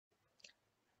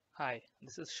Hi,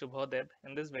 this is Shubhodeb.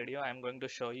 In this video, I am going to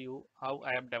show you how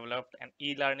I have developed an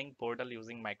e-learning portal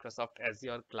using Microsoft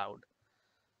Azure Cloud.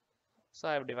 So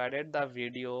I have divided the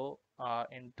video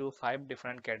into 5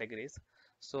 different categories.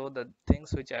 So the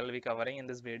things which I will be covering in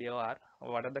this video are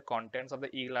what are the contents of the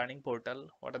e-learning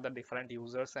portal, what are the different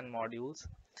users and modules,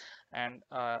 and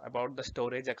about the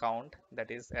storage account, that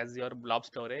is Azure Blob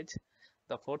Storage.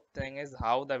 The fourth thing is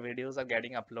how the videos are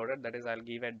getting uploaded, that is I'll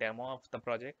give a demo of the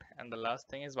project. And the last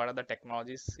thing is what are the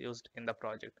technologies used in the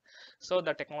project. So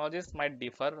the technologies might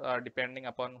differ depending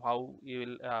upon how you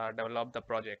will develop the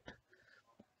project.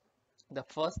 The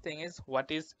first thing is what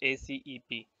is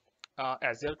ACEP.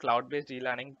 Azure Cloud-Based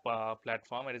E-Learning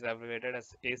Platform, it is abbreviated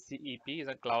as ACEP, is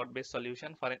a cloud-based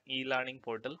solution for an e-learning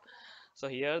portal. So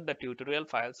here the tutorial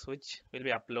files which will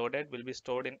be uploaded will be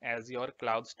stored in Azure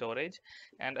Cloud Storage,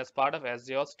 and as part of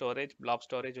Azure Storage, Blob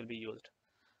Storage will be used.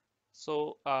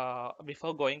 So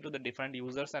before going to the different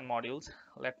users and modules,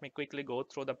 let me quickly go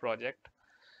through the project.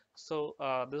 So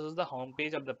this is the home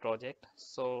page of the project.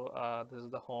 So this is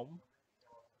the home.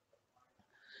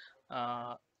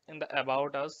 Uh, in the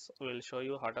About Us, we will show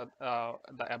you how to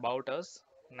the About Us.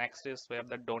 Next is we have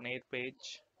the Donate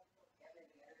page.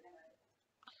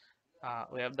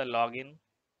 We have the Login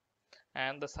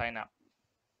and the Sign Up.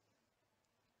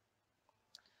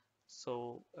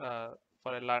 So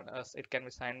for a learner, it can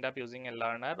be signed up using a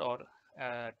learner or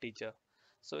a teacher.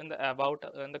 So in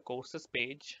the courses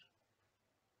page,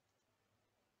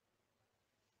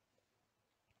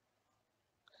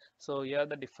 so here are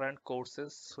the different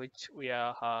courses which we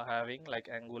are having, like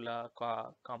Angular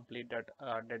complete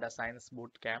data science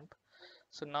boot camp.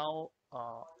 So now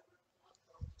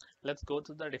let's go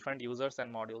to the different users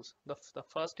and modules. The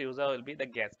first user will be the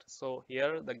guest. So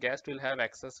here the guest will have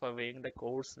access for viewing the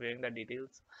course, viewing the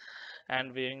details,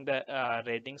 and viewing the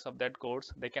ratings of that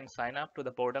course. They can sign up to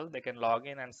the portal, they can log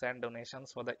in and send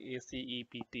donations for the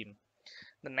ACEP team.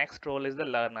 The next role is the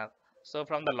learner. So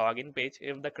from the login page,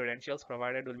 if the credentials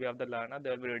provided will be of the learner, they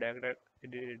will be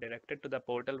redirected to the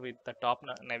portal with the top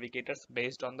navigators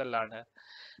based on the learner.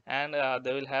 And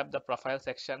they will have the profile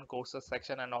section, courses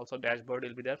section, and also dashboard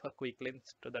will be there for quick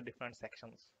links to the different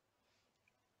sections.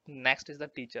 Next is the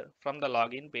teacher. From the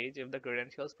login page, if the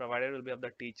credentials provided will be of the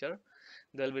teacher,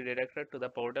 they will be redirected to the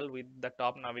portal with the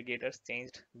top navigators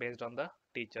changed based on the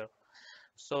teacher.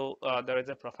 So there is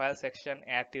a profile section,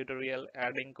 add tutorial,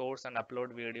 adding course, and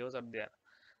upload videos up there.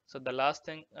 So the last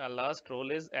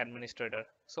role is administrator.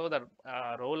 So the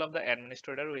role of the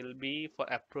administrator will be for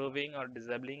approving or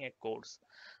disabling a course.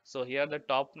 So here the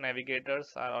top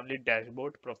navigators are only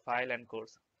dashboard, profile, and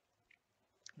course.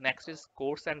 Next is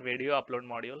course and video upload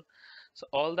module. So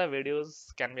all the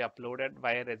videos can be uploaded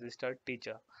by a registered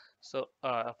teacher. So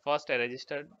first a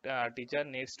registered teacher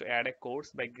needs to add a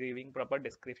course by giving proper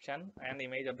description and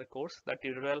image of the course. The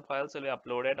tutorial files will be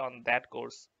uploaded on that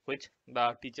course which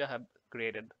the teacher have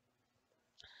created.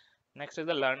 Next is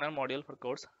the learner module for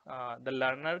course. The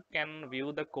learner can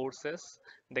view the courses,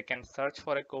 they can search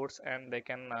for a course, and they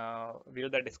can view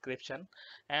the description.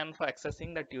 And for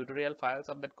accessing the tutorial files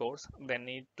of that course, they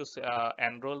need to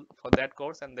enroll for that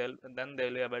course, and then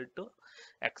they'll be able to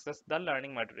access the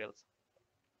learning materials.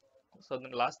 So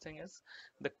the last thing is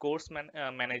the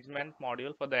management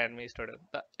module for the administrator.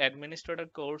 The administrator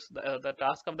course, the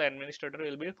task of the administrator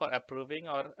will be for approving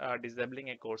or disabling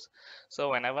a course.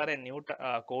 So whenever a new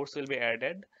course will be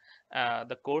added,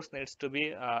 the course needs to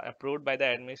be approved by the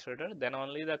administrator, then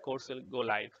only the course will go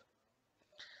live.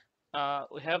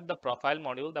 We have the profile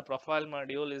module. The profile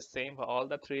module is same for all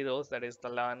the three roles, that is the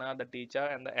learner, the teacher,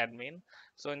 and the admin.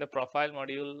 So in the profile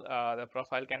module, the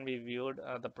profile can be viewed,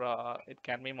 it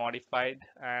can be modified,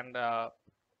 and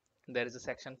there is a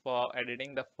section for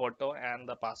editing the photo and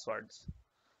the passwords.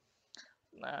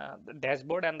 The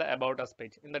dashboard and the about us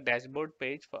page. In the dashboard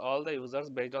page for all the users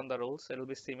based on the roles, it will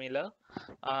be similar,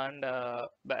 and the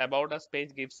about us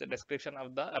page gives a description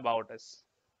of the about us.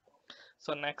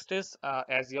 So next is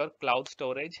Azure Cloud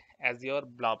Storage, Azure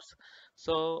Blobs.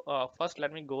 So first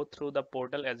let me go through the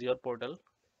portal, Azure portal.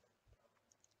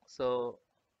 So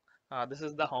this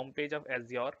is the home page of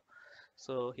Azure.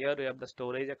 So here we have the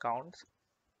storage accounts.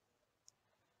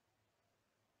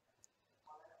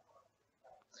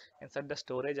 Inside the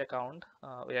storage account,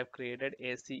 we have created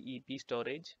ACEP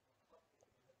storage.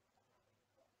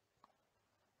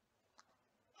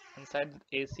 Inside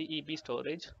ACEP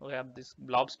storage, we have this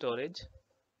blob storage,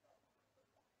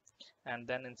 and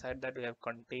then inside that we have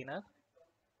container.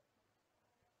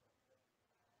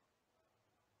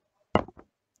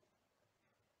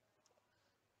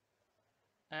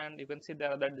 And you can see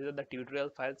there that these are the tutorial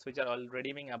files which are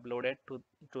already being uploaded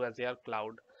to Azure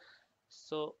Cloud.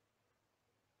 So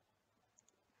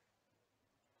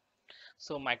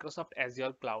So Microsoft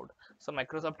Azure Cloud. So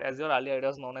Microsoft Azure, earlier it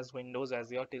was known as Windows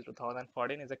Azure till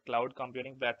 2014, is a cloud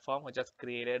computing platform which was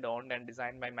created, owned, and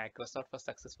designed by Microsoft for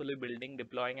successfully building,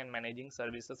 deploying, and managing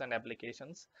services and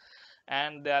applications.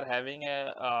 And they are having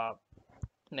a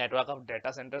network of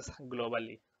data centers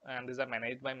globally, and these are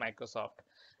managed by Microsoft.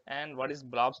 And what is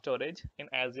blob storage? In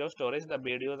Azure storage, the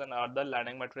videos and other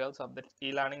learning materials of the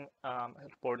e-learning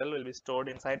portal will be stored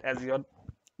inside Azure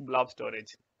blob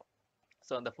storage.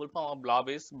 So the full form of blob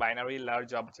is binary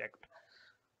large object.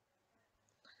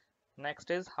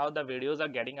 Next is how the videos are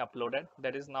getting uploaded.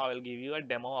 That is, now I'll give you a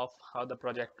demo of how the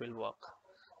project will work.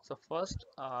 So first,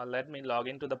 let me log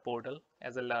into the portal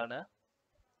as a learner.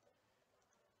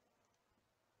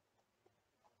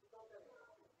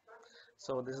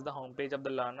 So this is the home page of the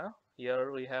learner.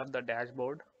 Here we have the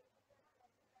dashboard.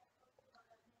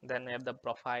 Then we have the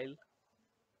profile.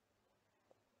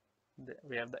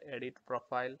 We have the edit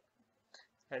profile,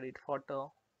 edit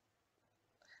photo,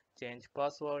 change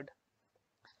password.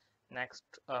 Next,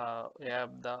 we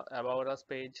have the about us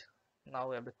page. Now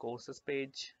we have the courses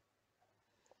page.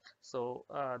 So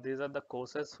these are the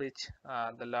courses which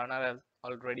the learner has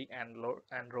already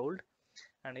enrolled,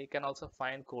 and he can also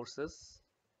find courses.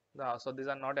 So these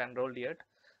are not enrolled yet.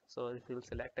 So if you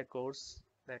select a course,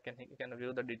 he can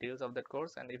view the details of that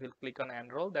course, and if you click on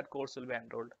enroll, that course will be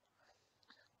enrolled.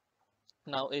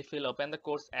 Now if we'll open the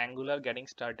course Angular getting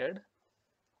started,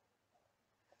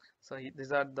 so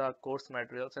these are the course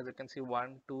materials. As you can see,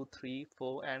 1, 2, 3,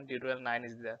 4, and tutorial 9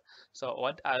 is there. So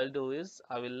what I will do is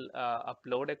I will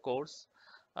upload a course,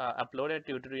 upload a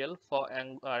tutorial for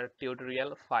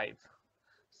tutorial 5.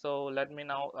 So let me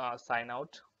now sign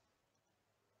out.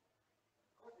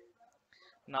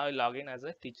 Now I log in as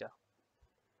a teacher.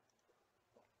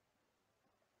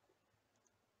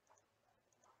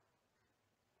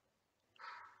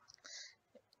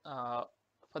 Uh,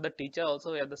 for the teacher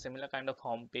also, we have the similar kind of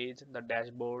home page, the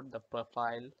dashboard, the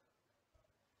profile,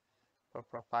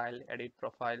 edit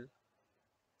profile,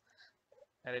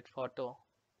 edit photo.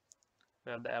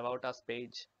 We have the about us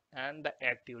page and the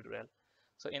add tutorial.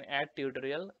 So in add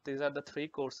tutorial, these are the 3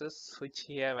 courses which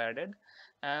he have added,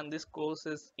 and this course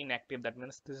is inactive. That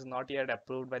means this is not yet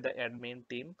approved by the admin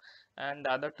team, and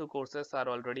the other 2 courses are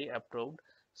already approved.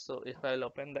 So if I'll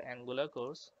open the Angular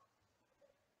course,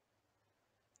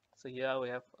 so here we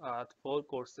have 4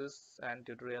 courses and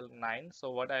tutorial 9.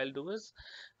 So what I'll do is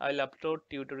I'll upload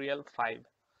tutorial 5.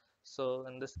 So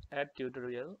in this add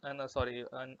tutorial and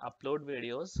on upload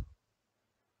videos,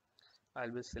 I'll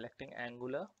be selecting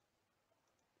Angular.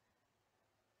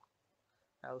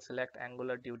 I'll select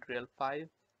Angular tutorial 5.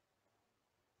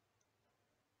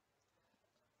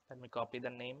 Let me copy the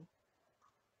name.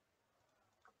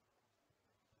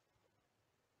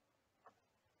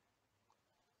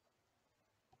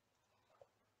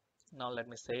 Now let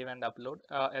me save and upload.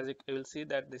 As you will see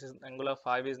that this is Angular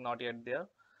 5 is not yet there.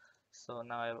 So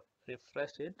now I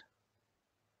refresh it.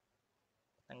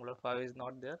 Angular 5 is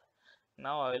not there.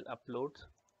 Now I will upload.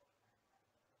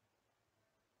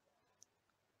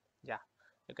 Yeah,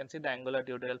 you can see the Angular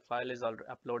tutorial file is already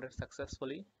uploaded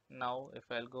successfully. Now if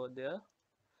I'll go there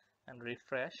and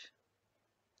refresh,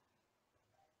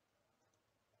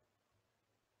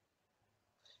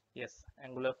 yes,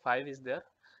 Angular 5 is there,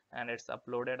 and it's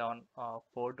uploaded on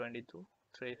 4/22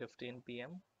 3:15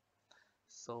 p.m.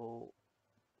 So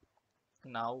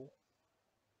now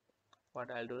what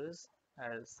I'll do is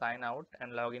I'll sign out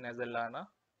and log in as a learner.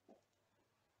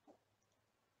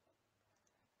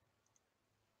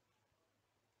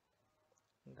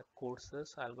 In the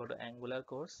courses, I'll go to Angular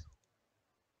course,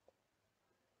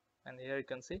 and here you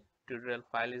can see tutorial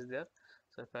file is there.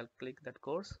 So if I'll click that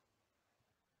course,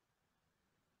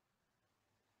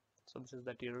 so this is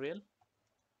the tutorial.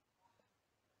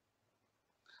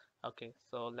 Okay,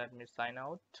 so let me sign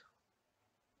out.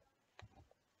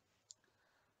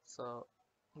 So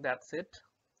that's it.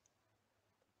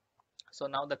 So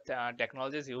now the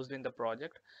technologies used in the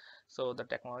project. So the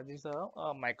technologies are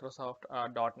Microsoft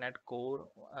 .NET Core,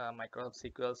 Microsoft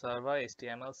SQL Server,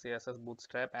 HTML, CSS,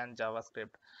 Bootstrap, and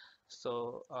JavaScript.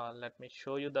 So let me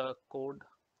show you the code.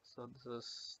 So this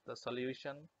is the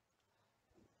solution.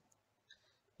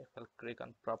 If I'll click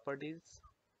on properties,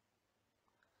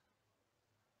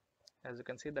 as you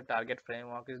can see, the target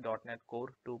framework is .NET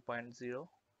Core 2.0,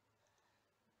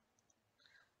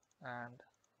 and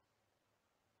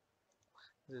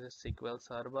this is SQL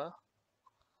Server.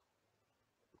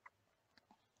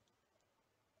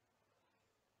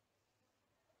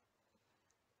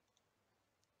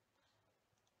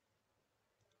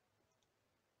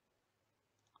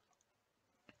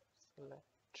 Select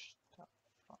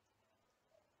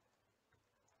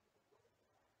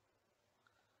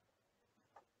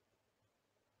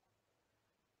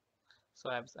So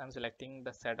I'm selecting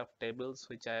the set of tables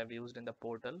which I have used in the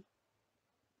portal.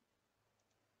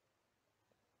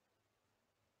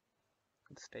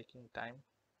 It's taking time.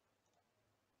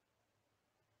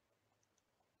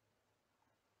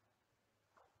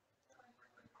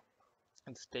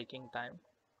 It's taking time.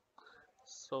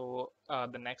 So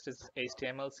the next is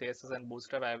HTML, CSS, and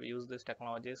Bootstrap. I've used these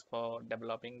technologies for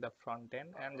developing the front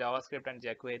end, and JavaScript and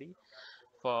jQuery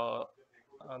for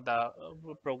the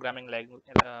programming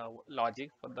logic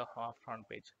for the front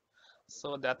page.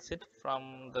 So that's it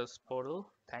from this portal.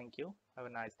 Thank you. Have a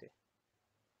nice day.